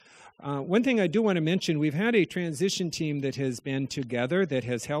One thing I do want to mention, we've had a transition team that has been together that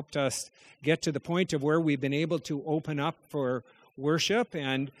has helped us get to the point of where we've been able to open up for worship,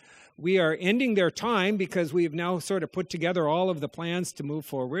 and we are ending their time because we've now sort of put together all of the plans to move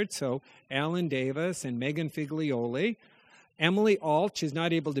forward. So Alan Davis and Megan Figlioli. Emily Alt is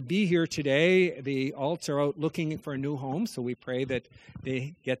not able to be here today. The Alts are out looking for a new home, so we pray that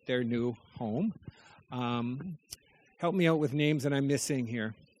they get their new home. Help me out with names that I'm missing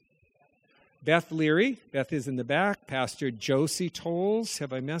here. Beth Leary. Beth is in the back. Pastor Josie Tolles.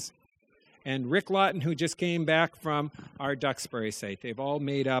 Have I missed? And Rick Lawton, who just came back from our Duxbury site. They've all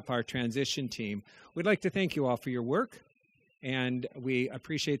made up our transition team. We'd like to thank you all for your work, and we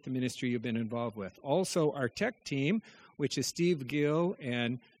appreciate the ministry you've been involved with. Also, our tech team, which is Steve Gill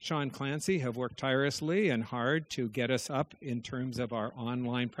and Sean Clancy, have worked tirelessly and hard to get us up in terms of our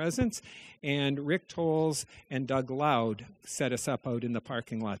online presence. And Rick Tolles and Doug Loud set us up out in the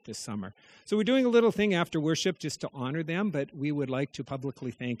parking lot this summer. So we're doing a little thing after worship just to honor them, but we would like to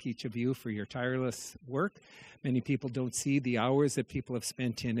publicly thank each of you for your tireless work. Many people don't see the hours that people have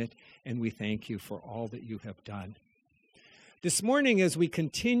spent in it, and we thank you for all that you have done. This morning, as we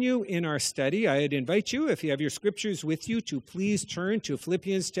continue in our study, I'd invite you, if you have your scriptures with you, to please turn to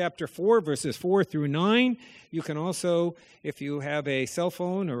Philippians chapter 4, verses 4 through 9. You can also, if you have a cell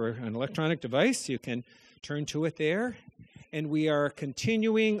phone or an electronic device, you can turn to it there. And we are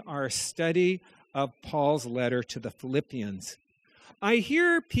continuing our study of Paul's letter to the Philippians. I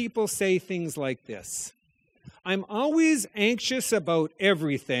hear people say things like this: I'm always anxious about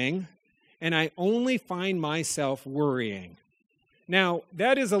everything, and I only find myself worrying. Now,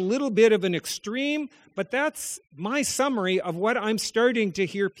 that is a little bit of an extreme, but that's my summary of what I'm starting to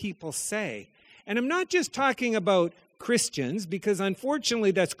hear people say. And I'm not just talking about Christians, because unfortunately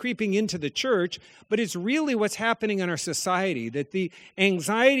that's creeping into the church, but it's really what's happening in our society, that the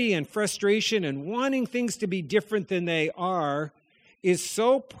anxiety and frustration and wanting things to be different than they are is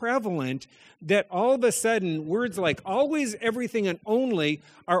so prevalent that all of a sudden words like always, everything, and only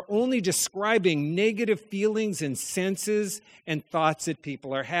are only describing negative feelings and senses and thoughts that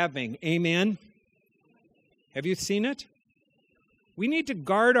people are having. Amen? Have you seen it? We need to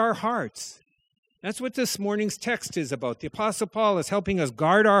guard our hearts. That's what this morning's text is about. The Apostle Paul is helping us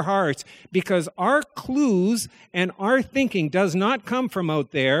guard our hearts because our clues and our thinking does not come from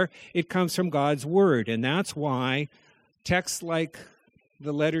out there. It comes from God's Word. And that's why texts like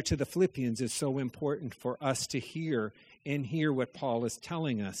the letter to the Philippians is so important for us to hear and hear what Paul is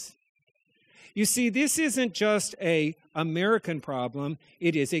telling us. You see, this isn't just an American problem,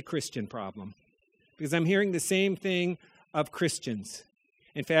 it is a Christian problem. Because I'm hearing the same thing of Christians.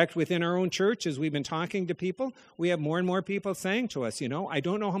 In fact, within our own church, as we've been talking to people, we have more and more people saying to us, I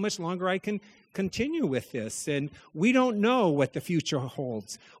don't know how much longer I can continue with this. And we don't know what the future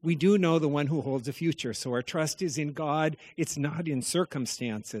holds. We do know the one who holds the future. So our trust is in God. It's not in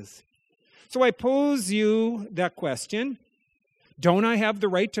circumstances. So I pose you that question. Don't I have the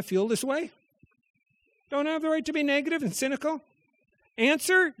right to feel this way? Don't I have the right to be negative and cynical?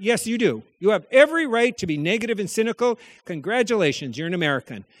 Answer, yes, you do. You have every right to be negative and cynical. Congratulations, you're an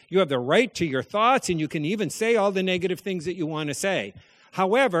American. You have the right to your thoughts, and you can even say all the negative things that you want to say.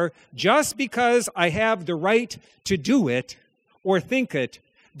 However, just because I have the right to do it or think it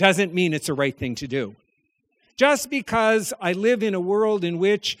doesn't mean it's the right thing to do. Just because I live in a world in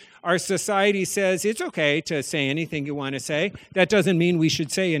which our society says it's okay to say anything you want to say, that doesn't mean we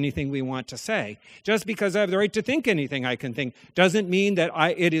should say anything we want to say. Just because I have the right to think anything I can think doesn't mean that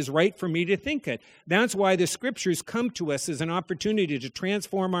it is right for me to think it. That's why the Scriptures come to us as an opportunity to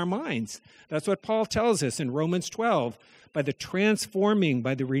transform our minds. That's what Paul tells us in Romans 12. By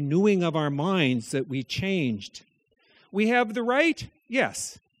the renewing of our minds that we changed. We have the right?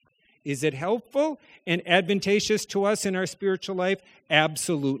 Yes. Is it helpful and advantageous to us in our spiritual life?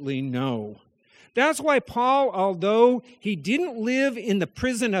 Absolutely no. That's why Paul, although he didn't live in the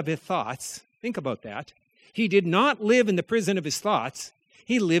prison of his thoughts, think about that. He did not live in the prison of his thoughts.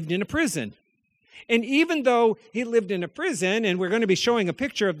 He lived in a prison. And even though he lived in a prison, and we're going to be showing a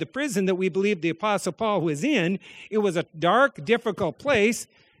picture of the prison that we believe the Apostle Paul was in, it was a dark, difficult place.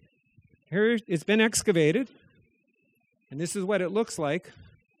 Here, it's been excavated, and this is what it looks like.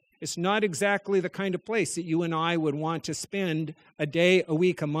 It's not exactly the kind of place that you and I would want to spend a day, a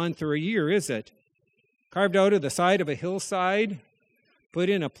week, a month, or a year, is it? Carved out of the side of a hillside, put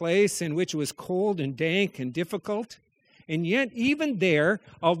in a place in which it was cold and dank and difficult. And yet, even there,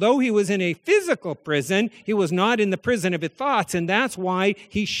 although he was in a physical prison, he was not in the prison of his thoughts, and that's why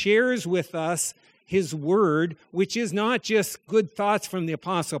he shares with us his word, which is not just good thoughts from the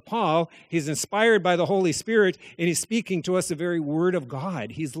Apostle Paul. He's inspired by the Holy Spirit, and he's speaking to us the very word of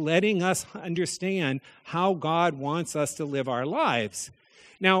God. He's letting us understand how God wants us to live our lives.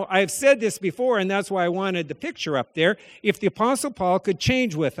 Now, I've said this before, and that's why I wanted the picture up there. If the Apostle Paul could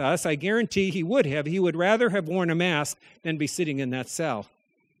change with us, I guarantee he would have. He would rather have worn a mask than be sitting in that cell.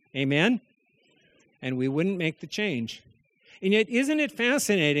 Amen? And we wouldn't make the change. And yet, isn't it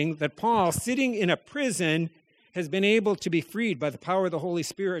fascinating that Paul, sitting in a prison, has been able to be freed by the power of the Holy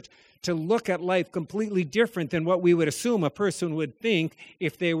Spirit to look at life completely different than what we would assume a person would think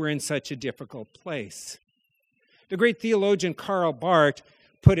if they were in such a difficult place? The great theologian Karl Barth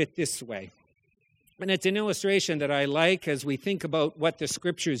put it this way, and it's an illustration that I like as we think about what the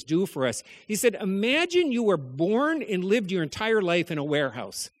scriptures do for us. He said, imagine you were born and lived your entire life in a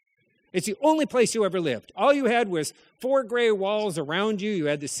warehouse. It's the only place you ever lived. All you had was 4 gray walls around you. You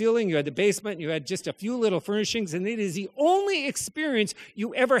had the ceiling, you had the basement, you had just a few little furnishings, and it is the only experience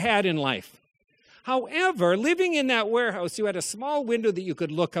you ever had in life. However, living in that warehouse, you had a small window that you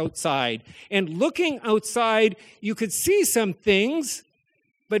could look outside. And looking outside, you could see some things,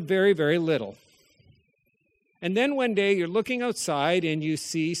 but very, very little. And then one day you're looking outside and you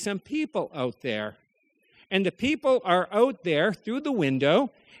see some people out there. And the people are out there through the window,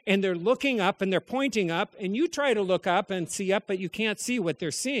 and they're looking up and they're pointing up, and you try to look up and see up, but you can't see what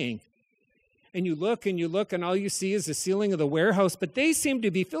they're seeing. And you look, and all you see is the ceiling of the warehouse, but they seem to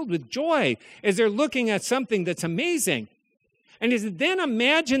be filled with joy as they're looking at something that's amazing. And then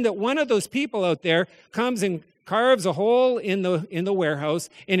imagine that one of those people out there comes and carves a hole in the warehouse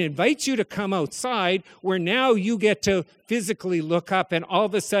and invites you to come outside, where now you get to physically look up, and all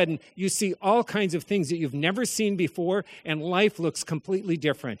of a sudden you see all kinds of things that you've never seen before, and life looks completely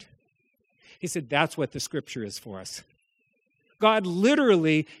different. He said that's what the scripture is for us. God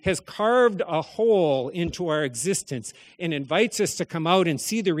literally has carved a hole into our existence and invites us to come out and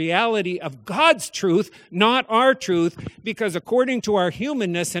see the reality of God's truth, not our truth, because according to our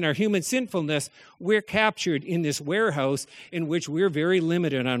humanness and our human sinfulness, we're captured in this warehouse in which we're very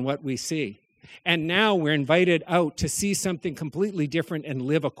limited on what we see. And now we're invited out to see something completely different and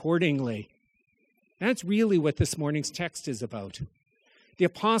live accordingly. That's really what this morning's text is about. The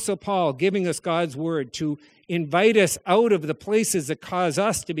Apostle Paul giving us God's word to invite us out of the places that cause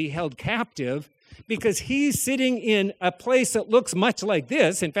us to be held captive, because he's sitting in a place that looks much like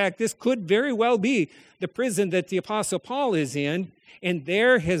this. In fact, this could very well be the prison that the Apostle Paul is in, and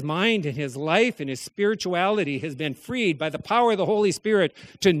there his mind and his life and his spirituality has been freed by the power of the Holy Spirit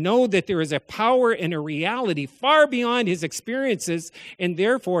to know that there is a power and a reality far beyond his experiences, and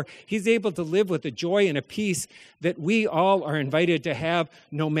therefore he's able to live with a joy and a peace that we all are invited to have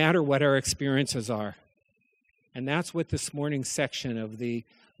no matter what our experiences are. And that's what this morning's section of the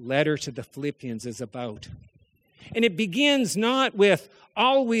letter to the Philippians is about. And it begins not with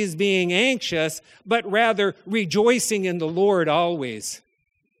always being anxious, but rather rejoicing in the Lord always.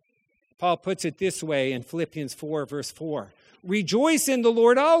 Paul puts it this way in Philippians 4, verse 4. Rejoice in the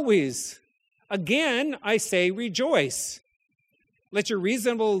Lord always. Again, I say rejoice. Let your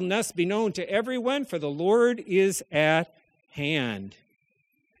reasonableness be known to everyone, for the Lord is at hand.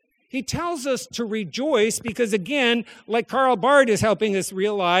 He tells us to rejoice because, again, like Karl Barth is helping us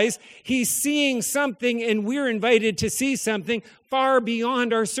realize, he's seeing something and we're invited to see something far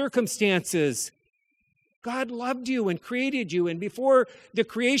beyond our circumstances. God loved you and created you, and before the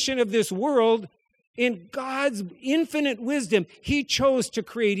creation of this world, in God's infinite wisdom, he chose to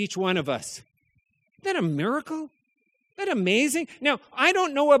create each one of us. Isn't that a miracle? Isn't that amazing? Now, I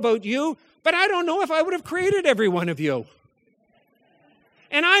don't know about you, but I don't know if I would have created every one of you.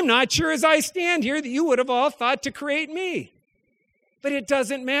 And I'm not sure as I stand here that you would have all thought to create me. But it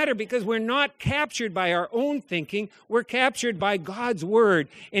doesn't matter, because we're not captured by our own thinking. We're captured by God's word.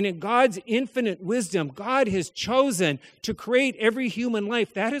 And in God's infinite wisdom, God has chosen to create every human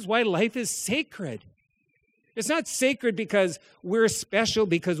life. That is why life is sacred. It's not sacred because we're special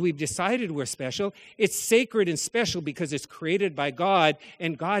because we've decided we're special. It's sacred and special because it's created by God,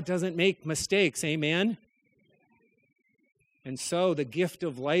 and God doesn't make mistakes. Amen? And so the gift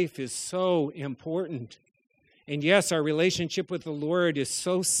of life is so important. And yes, our relationship with the Lord is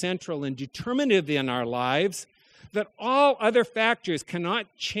so central and determinative in our lives that all other factors cannot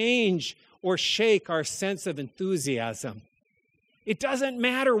change or shake our sense of enthusiasm. It doesn't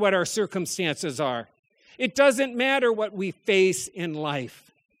matter what our circumstances are. It doesn't matter what we face in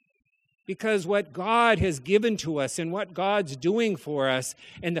life. Because what God has given to us and what God's doing for us,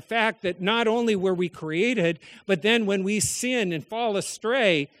 and the fact that not only were we created, but then when we sin and fall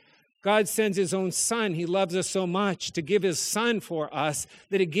astray, God sends his own Son. He loves us so much to give his Son for us,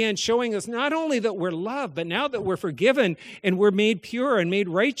 that again, showing us not only that we're loved, but now that we're forgiven and we're made pure and made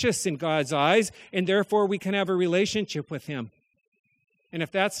righteous in God's eyes, and therefore we can have a relationship with him. And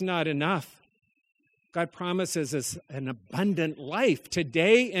if that's not enough, God promises us an abundant life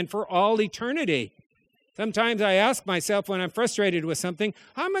today and for all eternity. Sometimes I ask myself when I'm frustrated with something,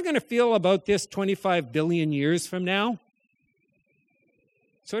 how am I going to feel about this 25 billion years from now?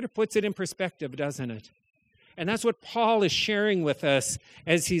 Sort of puts it in perspective, doesn't it? And that's what Paul is sharing with us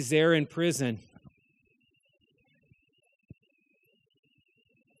as he's there in prison.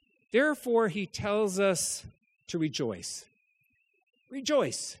 Therefore, he tells us to rejoice.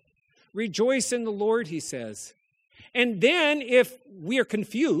 Rejoice. Rejoice in the Lord, he says. And then if we are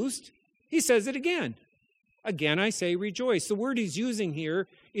confused, he says it again. Again, I say rejoice. The word he's using here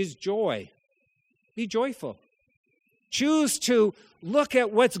is joy. Be joyful. Choose to look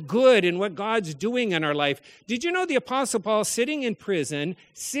at what's good and what God's doing in our life. Did you know the Apostle Paul, sitting in prison,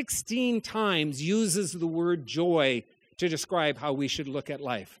 16 times uses the word joy to describe how we should look at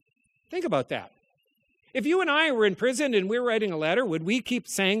life? Think about that. If you and I were in prison and we were writing a letter, would we keep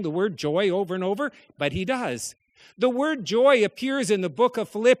saying the word joy over and over? But he does. The word joy appears in the book of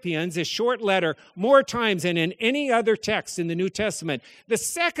Philippians, a short letter, more times than in any other text in the New Testament. The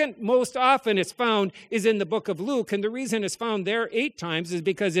second most often it's found is in the book of Luke, and the reason it's found there 8 times is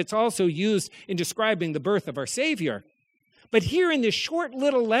because it's also used in describing the birth of our Savior. But here in this short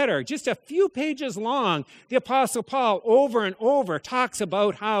little letter, just a few pages long, the Apostle Paul over and over talks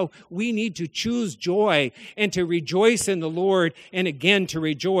about how we need to choose joy and to rejoice in the Lord and again to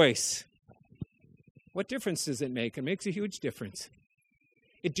rejoice. What difference does it make? It makes a huge difference.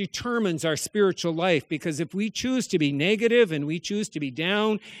 It determines our spiritual life, because if we choose to be negative and we choose to be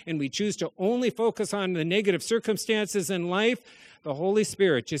down and we choose to only focus on the negative circumstances in life, the Holy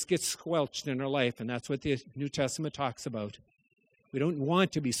Spirit just gets squelched in our life, and that's what the New Testament talks about. We don't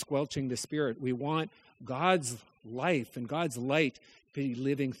want to be squelching the Spirit. We want God's life and God's light to be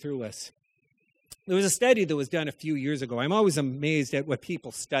living through us. There was a study that was done a few years ago. I'm always amazed at what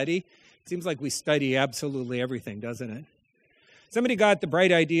people study. It seems like we study absolutely everything, doesn't it? Somebody got the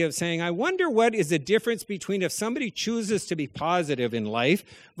bright idea of saying, I wonder what is the difference between if somebody chooses to be positive in life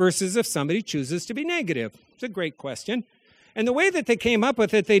versus if somebody chooses to be negative. It's a great question. And the way that they came up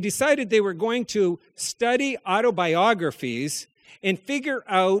with it, they decided they were going to study autobiographies and figure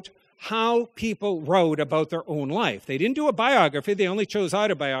out how people wrote about their own life. They didn't do a biography, they only chose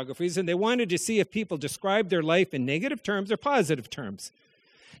autobiographies, and they wanted to see if people described their life in negative terms or positive terms.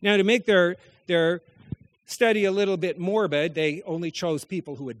 Now, to make their study a little bit morbid, they only chose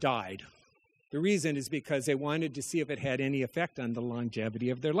people who had died. The reason is because they wanted to see if it had any effect on the longevity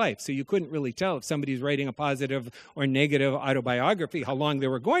of their life. So you couldn't really tell if somebody's writing a positive or negative autobiography how long they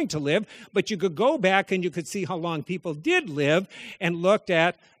were going to live, but you could go back and you could see how long people did live and looked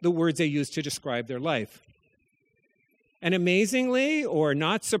at the words they used to describe their life. And amazingly, or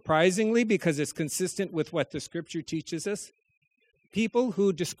not surprisingly, because it's consistent with what the Scripture teaches us, people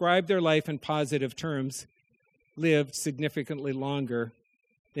who describe their life in positive terms lived significantly longer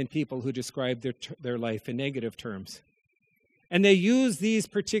than people who describe their life in negative terms. And they use these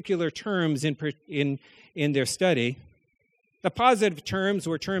particular terms in their study. The positive terms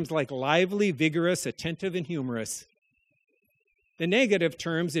were terms like lively, vigorous, attentive, and humorous. The negative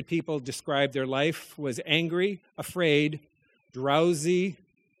terms that people described their life was angry, afraid, drowsy,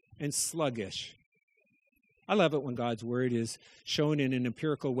 and sluggish. I love it when God's word is shown in an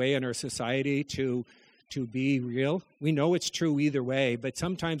empirical way in our society to be real. We know it's true either way, but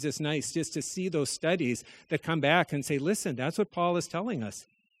sometimes it's nice just to see those studies that come back and say, listen, that's what Paul is telling us.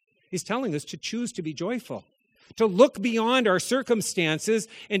 He's telling us to choose to be joyful, to look beyond our circumstances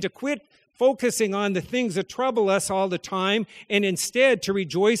and to quit focusing on the things that trouble us all the time and instead to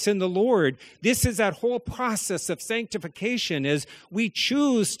rejoice in the Lord. This is that whole process of sanctification as we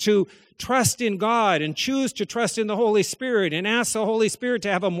choose to trust in God and choose to trust in the Holy Spirit and ask the Holy Spirit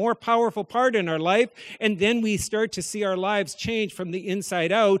to have a more powerful part in our life. And then we start to see our lives change from the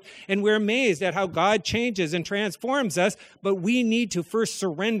inside out. And we're amazed at how God changes and transforms us. But we need to first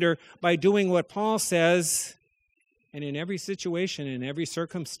surrender by doing what Paul says, and in every situation, in every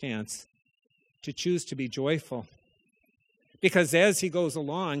circumstance, to choose to be joyful. Because as he goes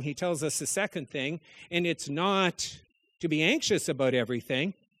along, he tells us the second thing, and it's not to be anxious about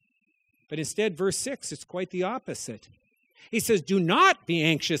everything, but instead, verse 6, it's quite the opposite. He says, do not be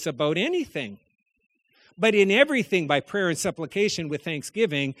anxious about anything, but in everything by prayer and supplication with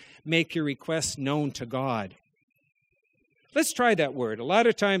thanksgiving, make your requests known to God. Let's try that word. A lot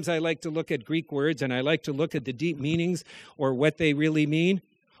of times I like to look at Greek words and I like to look at the deep meanings or what they really mean.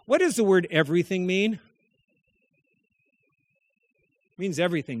 What does the word everything mean? It means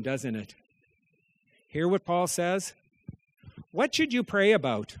everything, doesn't it? Hear what Paul says? What should you pray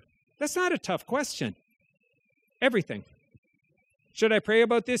about? That's not a tough question. Everything. Should I pray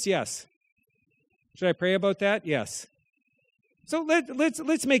about this? Yes. Should I pray about that? Yes. So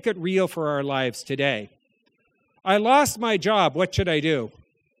let's make it real for our lives today. I lost my job. What should I do?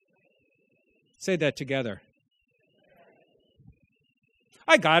 Say that together.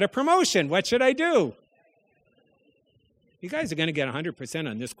 I got a promotion. What should I do? You guys are going to get 100%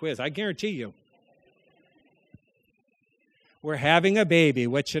 on this quiz. I guarantee you. We're having a baby.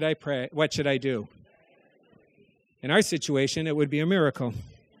 What should I pray? What should I do? In our situation, it would be a miracle.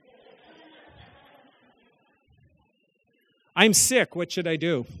 I'm sick. What should I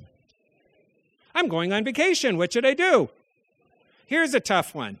do? I'm going on vacation. What should I do? Here's a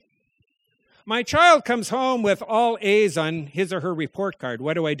tough one. My child comes home with all A's on his or her report card.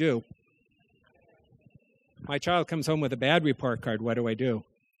 What do I do? My child comes home with a bad report card. What do I do?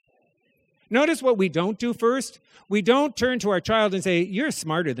 Notice what we don't do first. We don't turn to our child and say, you're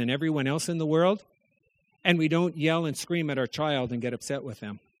smarter than everyone else in the world. And we don't yell and scream at our child and get upset with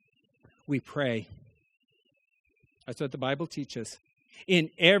them. We pray. That's what the Bible teaches. In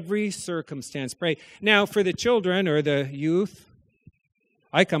every circumstance, pray. Now, for the children or the youth,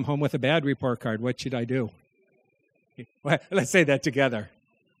 I come home with a bad report card. What should I do? Let's say that together.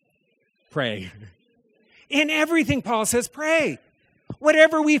 Pray. In everything, Paul says, pray.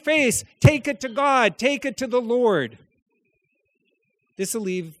 Whatever we face, take it to God. Take it to the Lord. This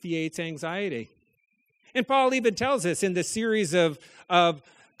alleviates anxiety. And Paul even tells us in the series of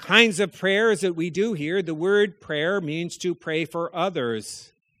kinds of prayers that we do here, the word prayer means to pray for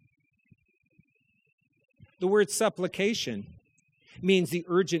others. The word supplication means the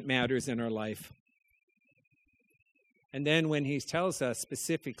urgent matters in our life. And then when he tells us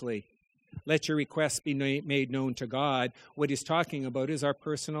specifically, let your requests be made known to God, what he's talking about is our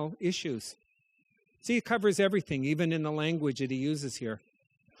personal issues. See, it covers everything, even in the language that he uses here.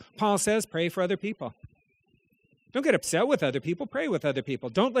 Paul says, pray for other people. Don't get upset with other people. Pray with other people.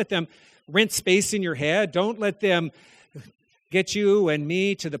 Don't let them rent space in your head. Don't let them get you and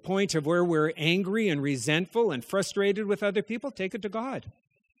me to the point of where we're angry and resentful and frustrated with other people. Take it to God.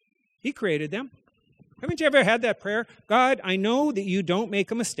 He created them. Haven't you ever had that prayer? God, I know that you don't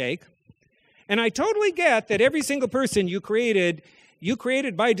make a mistake. And I totally get that every single person you created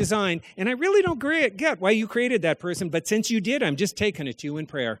by design. And I really don't get why you created that person. But since you did, I'm just taking it to you in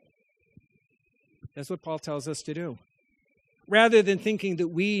prayer. That's what Paul tells us to do. Rather than thinking that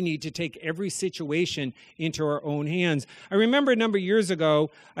we need to take every situation into our own hands. I remember a number of years ago,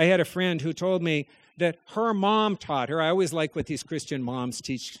 I had a friend who told me that her mom taught her. I always like what these Christian moms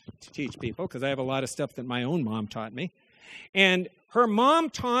teach people, because I have a lot of stuff that my own mom taught me. And her mom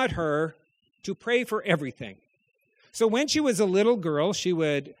taught her to pray for everything. So when she was a little girl, she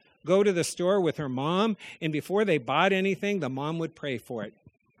would go to the store with her mom, and before they bought anything, the mom would pray for it.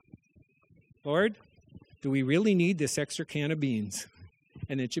 Lord, do we really need this extra can of beans?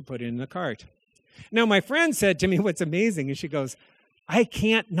 And then she put it in the cart. Now, my friend said to me, what's amazing, and she goes, I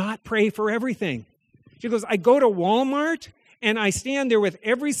can't not pray for everything. She goes, I go to Walmart, and I stand there with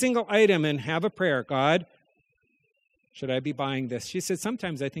every single item and have a prayer. God, should I be buying this? She said,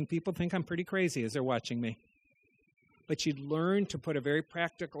 sometimes I think people think I'm pretty crazy as they're watching me. But she'd learn to put a very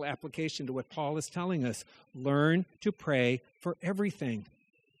practical application to what Paul is telling us. Learn to pray for everything.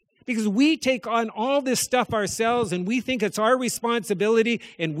 Because we take on all this stuff ourselves and we think it's our responsibility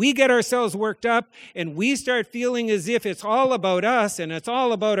and we get ourselves worked up and we start feeling as if it's all about us and it's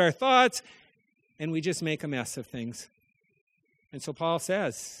all about our thoughts and we just make a mess of things. And so Paul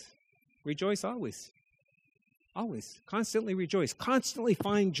says, rejoice always. Always. Constantly rejoice. Constantly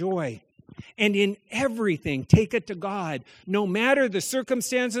find joy. And in everything, take it to God. No matter the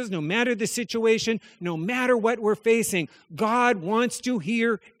circumstances, no matter the situation, no matter what we're facing, God wants to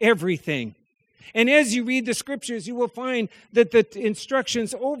hear everything. And as you read the scriptures, you will find that the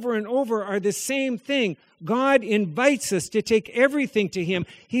instructions over and over are the same thing. God invites us to take everything to Him.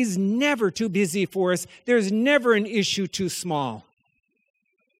 He's never too busy for us. There's never an issue too small.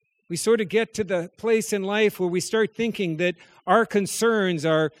 We sort of get to the place in life where we start thinking that our concerns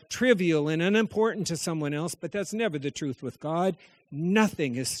are trivial and unimportant to someone else, but that's never the truth with God.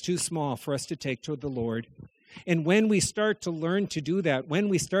 Nothing is too small for us to take to the Lord. And when we start to learn to do that, when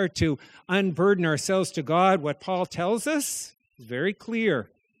we start to unburden ourselves to God, what Paul tells us is very clear.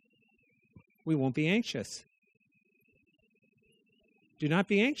 We won't be anxious. Do not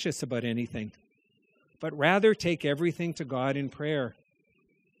be anxious about anything, but rather take everything to God in prayer.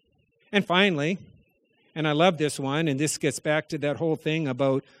 And finally, And I love this one, and this gets back to that whole thing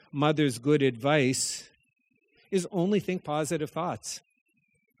about mother's good advice, is only think positive thoughts.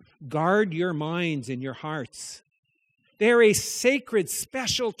 Guard your minds and your hearts. They're a sacred,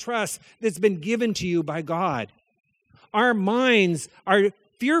 special trust that's been given to you by God. Our minds are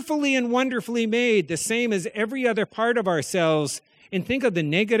fearfully and wonderfully made, the same as every other part of ourselves. And think of the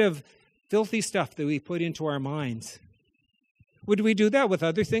negative, filthy stuff that we put into our minds. Would we do that with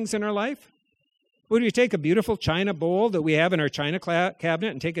other things in our life? Would we take a beautiful china bowl that we have in our china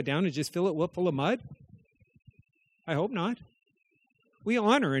cabinet and take it down and just fill it full of mud? I hope not. We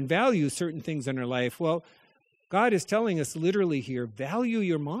honor and value certain things in our life. Well, God is telling us literally here, value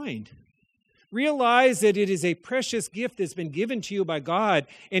your mind. Realize that it is a precious gift that's been given to you by God,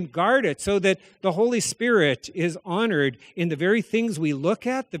 and guard it so that the Holy Spirit is honored in the very things we look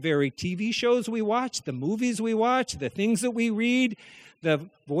at, the very TV shows we watch, the movies we watch, the things that we read, the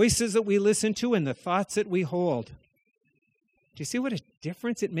voices that we listen to, and the thoughts that we hold. Do you see what a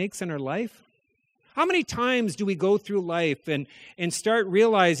difference it makes in our life? How many times do we go through life and start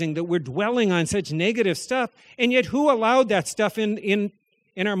realizing that we're dwelling on such negative stuff, and yet who allowed that stuff in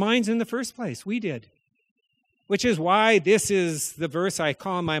our minds in the first place? We did. Which is why this is the verse I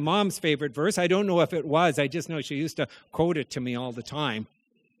call my mom's favorite verse. I don't know if it was. I just know she used to quote it to me all the time.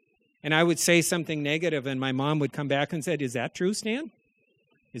 And I would say something negative, and my mom would come back and say, "Is that true, Stan?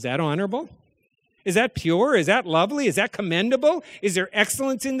 Is that honorable? Is that pure? Is that lovely? Is that commendable? Is there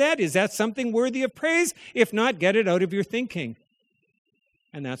excellence in that? Is that something worthy of praise? If not, get it out of your thinking."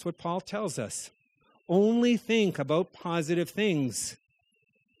 And that's what Paul tells us. Only think about positive things.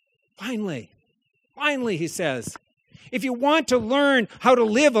 Finally, he says, if you want to learn how to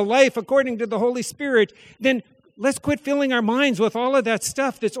live a life according to the Holy Spirit, then let's quit filling our minds with all of that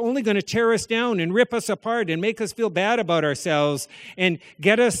stuff that's only going to tear us down and rip us apart and make us feel bad about ourselves and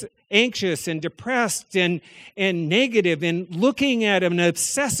get us anxious and depressed and negative and looking at them and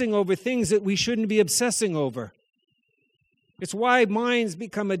obsessing over things that we shouldn't be obsessing over. It's why minds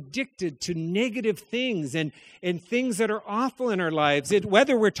become addicted to negative things and things that are awful in our lives.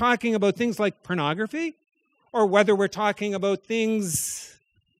 Whether we're talking about things like pornography or whether we're talking about things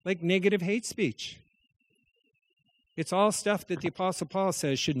like negative hate speech. It's all stuff that the Apostle Paul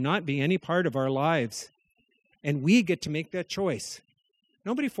says should not be any part of our lives. And we get to make that choice.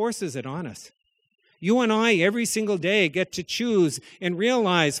 Nobody forces it on us. You and I, every single day, get to choose and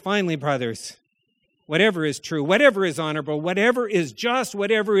realize, finally, brothers, whatever is true, whatever is honorable, whatever is just,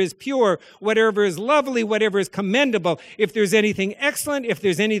 whatever is pure, whatever is lovely, whatever is commendable, if there's anything excellent, if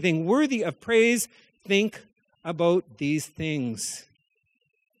there's anything worthy of praise, think about these things.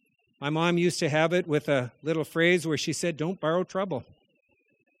 My mom used to have it with a little phrase where she said, "Don't borrow trouble."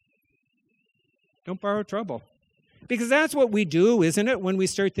 Don't borrow trouble. Because that's what we do, isn't it, when we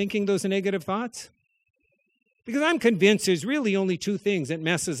start thinking those negative thoughts? Because I'm convinced there's really only two things that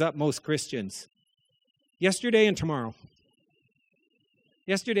messes up most Christians. Yesterday and tomorrow.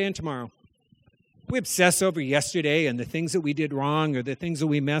 Yesterday and tomorrow. We obsess over yesterday and the things that we did wrong or the things that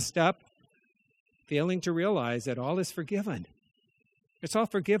we messed up, failing to realize that all is forgiven. It's all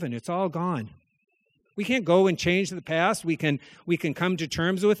forgiven. It's all gone. We can't go and change the past. We can come to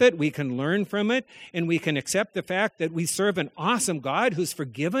terms with it. We can learn from it. And we can accept the fact that we serve an awesome God who's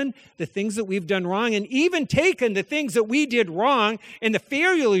forgiven the things that we've done wrong and even taken the things that we did wrong and the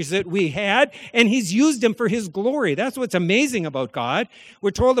failures that we had, and he's used them for his glory. That's what's amazing about God.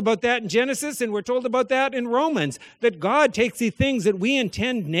 We're told about that in Genesis, and we're told about that in Romans, that God takes the things that we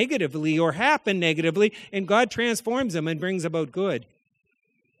intend negatively or happen negatively, and God transforms them and brings about good.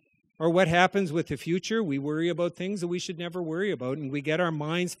 Or what happens with the future? We worry about things that we should never worry about, and we get our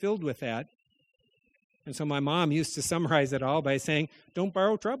minds filled with that. And so my mom used to summarize it all by saying, "Don't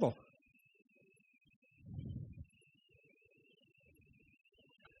borrow trouble."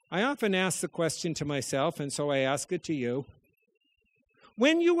 I often ask the question to myself, and so I ask it to you.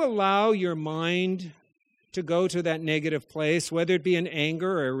 When you allow your mind to go to that negative place, whether it be an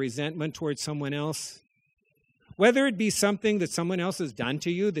anger or a resentment towards someone else, whether it be something that someone else has done to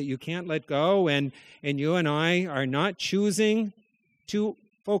you that you can't let go, and you and I are not choosing to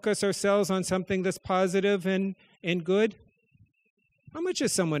focus ourselves on something that's positive and good, how much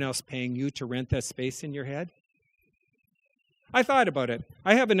is someone else paying you to rent that space in your head? I thought about it.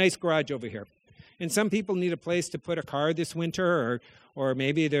 I have a nice garage over here, and some people need a place to put a car this winter, or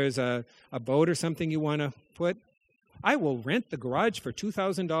maybe there's a boat or something you want to put. I will rent the garage for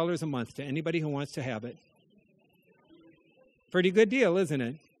 $2,000 a month to anybody who wants to have it. Pretty good deal, isn't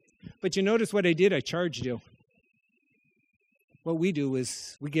it? But you notice what I did? I charged you. What we do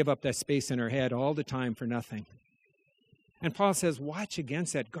is we give up that space in our head all the time for nothing. And Paul says, watch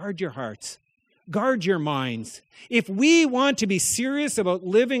against that. Guard your hearts. Guard your minds. If we want to be serious about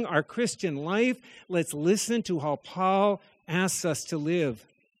living our Christian life, let's listen to how Paul asks us to live.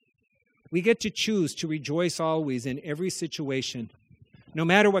 We get to choose to rejoice always in every situation, no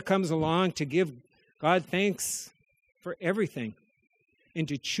matter what comes along, to give God thanks for everything and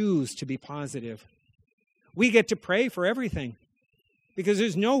to choose to be positive. We get to pray for everything because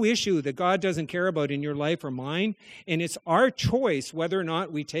there's no issue that God doesn't care about in your life or mine, and it's our choice whether or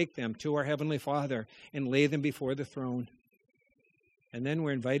not we take them to our Heavenly Father and lay them before the throne. And then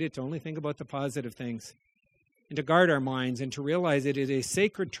we're invited to only think about the positive things and to guard our minds and to realize it is a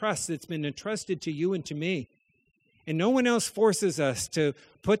sacred trust that's been entrusted to you and to me. And no one else forces us to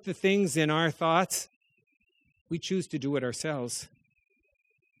put the things in our thoughts. We choose to do it ourselves.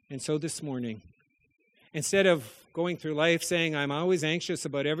 And so this morning, instead of going through life saying, I'm always anxious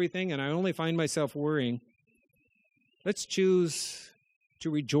about everything and I only find myself worrying, let's choose to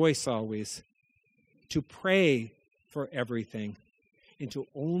rejoice always, to pray for everything, and to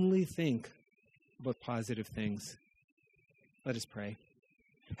only think about positive things. Let us pray.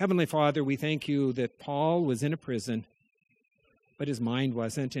 Heavenly Father, we thank you that Paul was in a prison, but his mind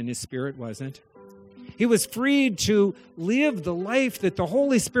wasn't and his spirit wasn't. He was freed to live the life that the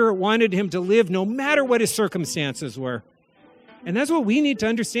Holy Spirit wanted him to live, no matter what his circumstances were. And that's what we need to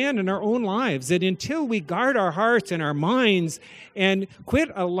understand in our own lives, that until we guard our hearts and our minds and quit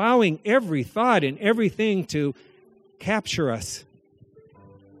allowing every thought and everything to capture us,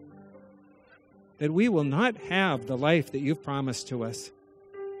 that we will not have the life that you've promised to us.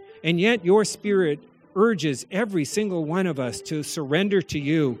 And yet your Spirit urges every single one of us to surrender to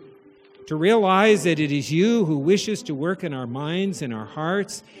you, to realize that it is you who wishes to work in our minds and our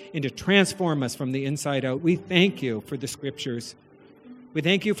hearts and to transform us from the inside out. We thank you for the Scriptures. We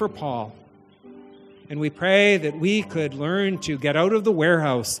thank you for Paul. And we pray that we could learn to get out of the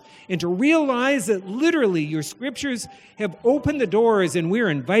warehouse and to realize that literally your Scriptures have opened the doors and we're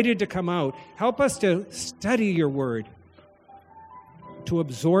invited to come out. Help us to study your word, to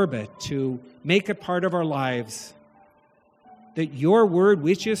absorb it, to make it part of our lives. That your word,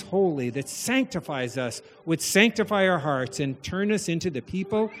 which is holy, that sanctifies us, would sanctify our hearts and turn us into the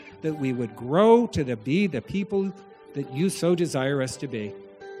people that we would grow to be the people that you so desire us to be.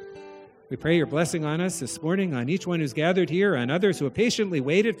 We pray your blessing on us this morning, on each one who's gathered here, on others who have patiently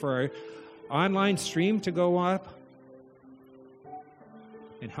waited for our online stream to go up.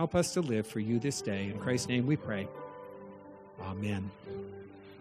 And help us to live for you this day. In Christ's name we pray. Amen.